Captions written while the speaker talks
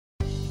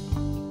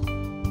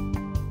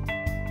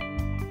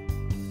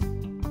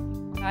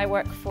I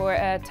work for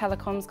a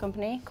telecoms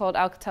company called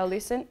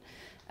Alcatel-Lucent.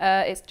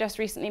 It's just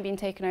recently been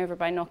taken over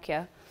by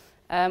Nokia.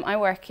 I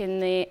work in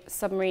the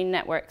submarine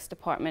networks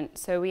department,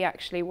 so we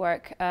actually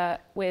work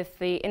with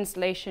the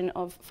installation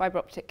of fibre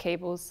optic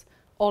cables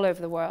all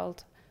over the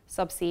world,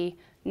 subsea,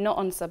 not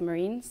on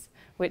submarines,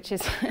 which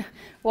is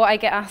what I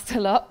get asked a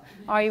lot.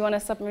 Are you on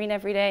a submarine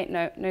every day?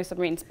 No, no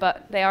submarines,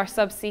 but they are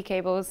subsea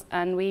cables,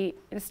 and we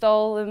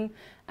install them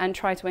and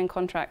try to win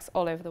contracts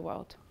all over the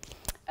world.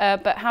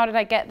 But how did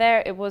I get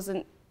there? It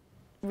wasn't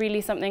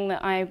really something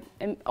that I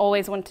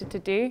always wanted to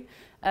do.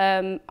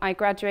 I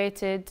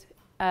graduated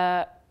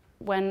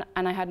and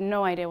I had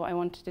no idea what I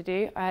wanted to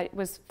do. I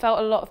felt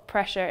a lot of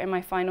pressure in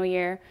my final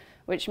year,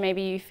 which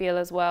maybe you feel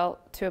as well,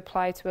 to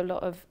apply to a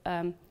lot of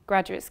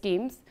graduate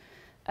schemes.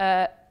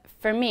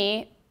 For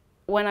me,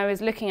 when I was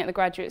looking at the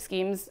graduate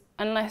schemes,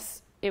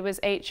 unless it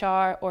was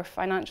HR or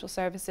financial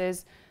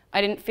services,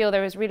 I didn't feel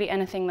there was really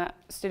anything that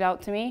stood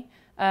out to me.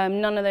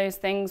 None of those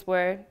things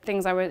were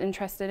things I was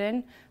interested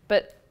in,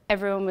 but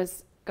everyone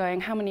was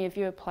going, how many of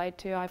you applied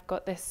to? I've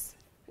got this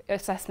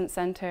assessment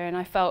centre, and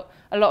I felt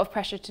a lot of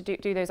pressure to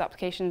do those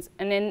applications.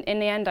 And in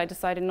the end, I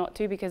decided not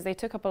to, because they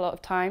took up a lot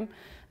of time,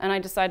 and I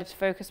decided to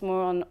focus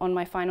more on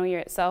my final year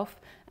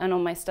itself and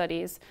on my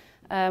studies.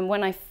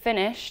 When I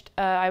finished,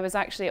 I was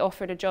actually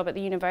offered a job at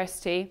the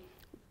university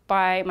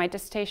by my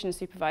dissertation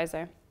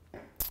supervisor,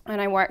 and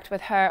I worked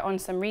with her on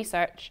some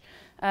research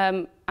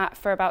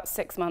for about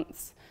 6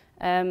 months.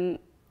 And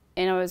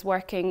I was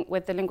working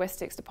with the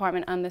Linguistics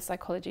department and the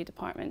psychology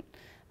department.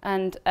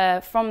 And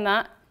from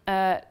that,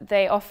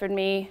 they offered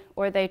me,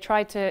 or they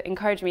tried to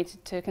encourage me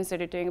to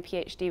consider doing a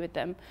PhD with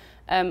them.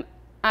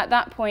 At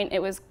that point, it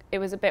was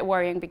a bit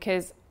worrying,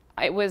 because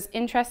it was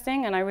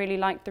interesting and I really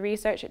liked the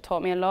research. It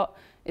taught me a lot.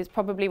 It's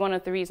probably one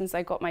of the reasons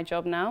I got my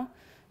job now.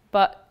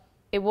 But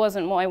it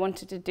wasn't what I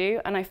wanted to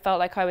do, and I felt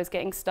like I was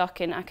getting stuck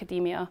in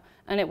academia,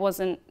 and it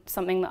wasn't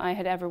something that I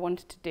had ever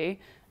wanted to do.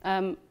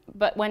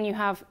 But when you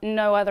have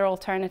no other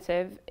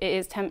alternative, it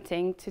is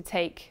tempting to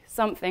take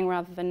something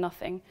rather than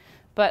nothing.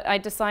 But I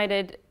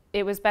decided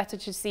it was better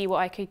to see what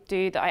I could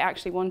do that I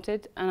actually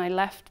wanted, and I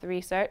left the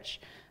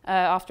research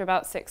after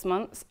about 6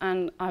 months,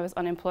 and I was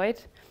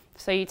unemployed.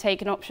 So you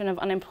take an option of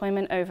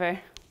unemployment over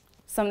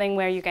something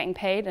where you're getting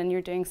paid and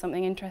you're doing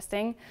something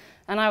interesting.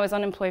 And I was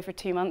unemployed for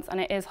 2 months, and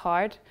it is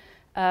hard.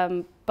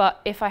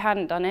 But if I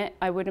hadn't done it,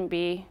 I wouldn't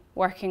be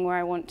working where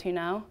I want to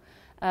now.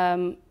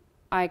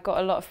 I got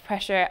a lot of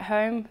pressure at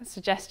home,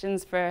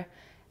 suggestions for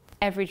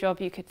every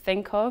job you could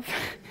think of,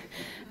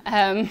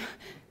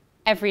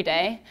 every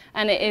day.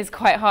 And it is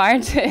quite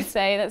hard to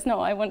say, that's not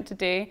what I want to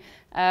do.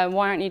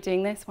 Why aren't you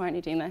doing this? Why aren't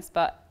you doing this?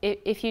 But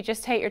if you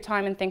just take your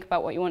time and think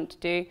about what you want to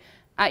do,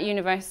 at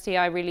university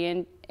I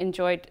really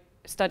enjoyed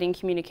studying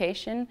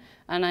communication,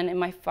 and then in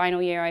my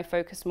final year I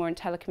focused more on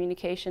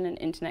telecommunication and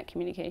internet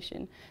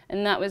communication.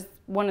 And that was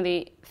one of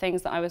the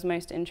things that I was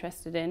most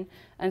interested in.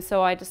 And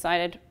so I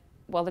decided,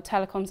 well, the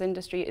telecoms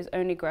industry is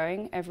only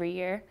growing every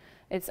year.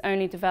 It's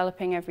only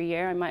developing every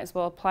year. I might as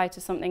well apply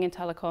to something in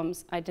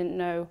telecoms. I didn't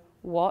know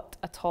what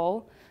at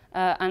all,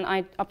 and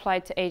I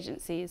applied to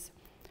agencies.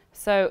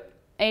 So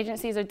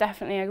agencies are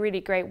definitely a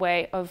really great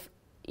way of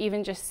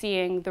even just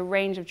seeing the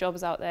range of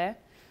jobs out there.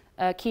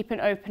 Keep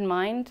an open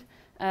mind.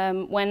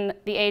 When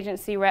the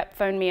agency rep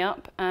phoned me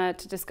up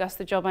to discuss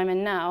the job I'm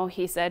in now,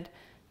 he said,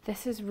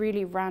 this is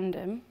really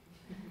random,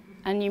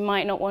 and you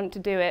might not want to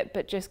do it,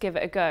 but just give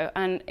it a go.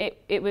 And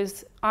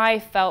I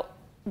felt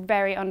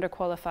very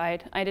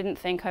underqualified. I didn't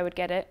think I would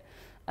get it.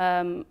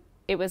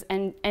 It was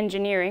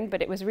engineering,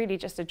 but it was really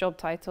just a job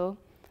title.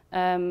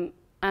 And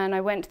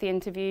I went to the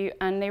interview,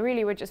 and they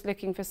really were just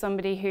looking for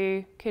somebody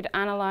who could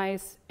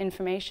analyze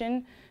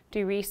information,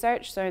 do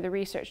research, so the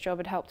research job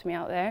had helped me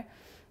out there,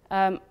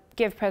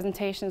 give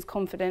presentations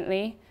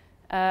confidently,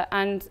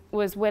 and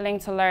was willing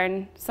to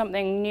learn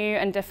something new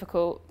and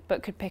difficult,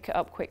 but could pick it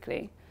up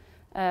quickly.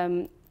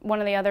 One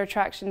of the other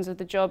attractions of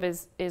the job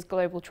is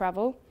global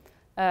travel.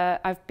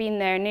 I've been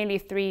there nearly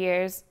 3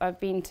 years. I've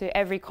been to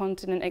every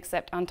continent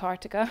except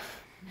Antarctica,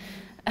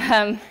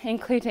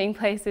 including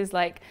places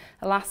like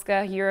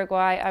Alaska,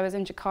 Uruguay. I was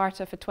in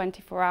Jakarta for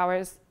 24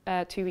 hours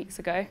 2 weeks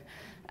ago.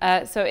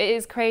 So it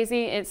is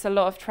crazy. It's a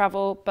lot of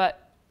travel,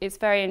 but it's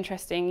very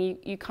interesting.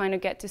 You kind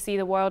of get to see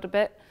the world a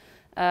bit,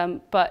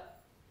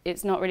 but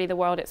it's not really the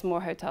world, it's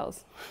more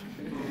hotels.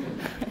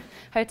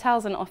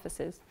 Hotels and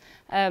offices.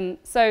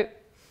 So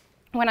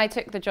when I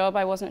took the job,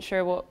 I wasn't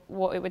sure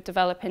what it would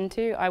develop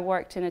into. I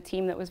worked in a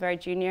team that was very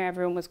junior,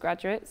 everyone was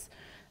graduates.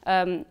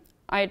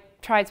 I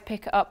tried to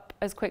pick it up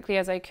as quickly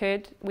as I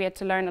could. We had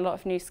to learn a lot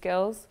of new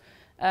skills,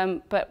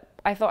 but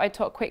I thought I'd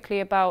talk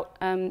quickly about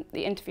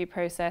the interview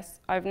process.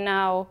 I've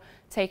now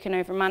taken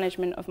over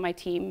management of my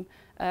team.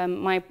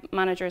 My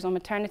manager is on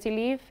maternity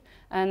leave,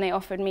 and they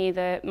offered me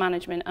the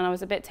management, and I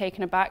was a bit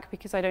taken aback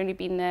because I'd only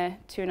been there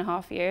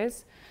 2.5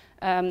 years.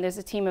 There's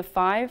a team of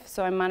 5,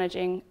 so I'm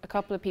managing a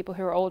couple of people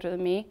who are older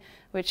than me,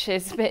 which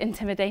is a bit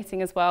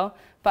intimidating as well.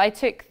 But I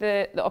took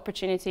the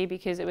opportunity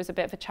because it was a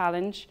bit of a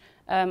challenge,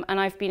 and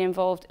I've been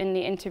involved in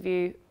the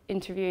interview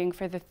interviewing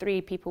for the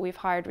 3 people we've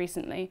hired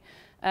recently.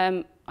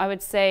 I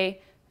would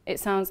say it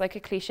sounds like a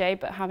cliche,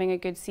 but having a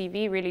good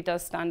CV really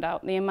does stand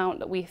out. The amount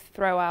that we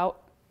throw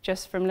out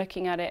just from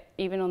looking at it,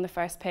 even on the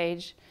first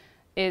page,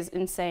 is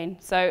insane.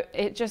 So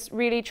it just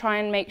really try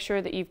and make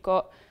sure that you've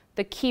got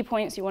the key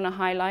points you want to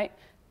highlight.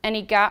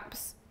 Any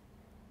gaps,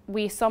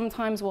 we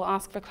sometimes will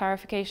ask for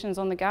clarifications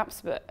on the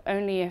gaps, but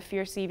only if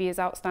your CV is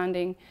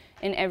outstanding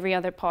in every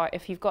other part.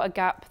 If you've got a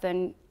gap,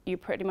 then you're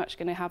pretty much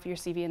going to have your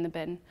CV in the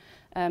bin.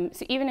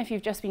 So even if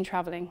you've just been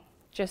traveling,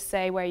 just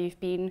say where you've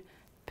been,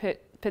 put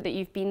that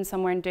you've been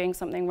somewhere and doing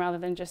something rather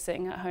than just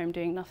sitting at home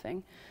doing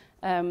nothing.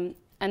 And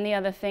the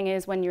other thing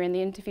is, when you're in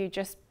the interview,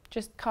 just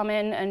come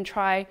in and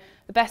try.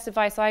 The best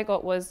advice I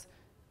got was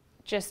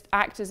just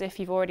act as if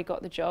you've already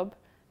got the job.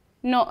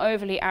 Not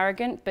overly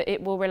arrogant, but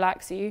it will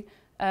relax you.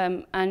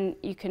 And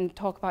you can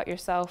talk about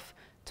yourself,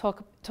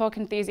 talk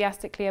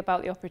enthusiastically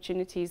about the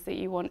opportunities that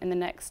you want in the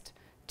next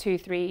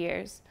 2-3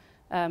 years.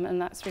 And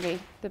that's really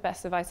the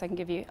best advice I can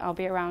give you. I'll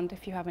be around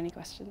if you have any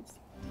questions.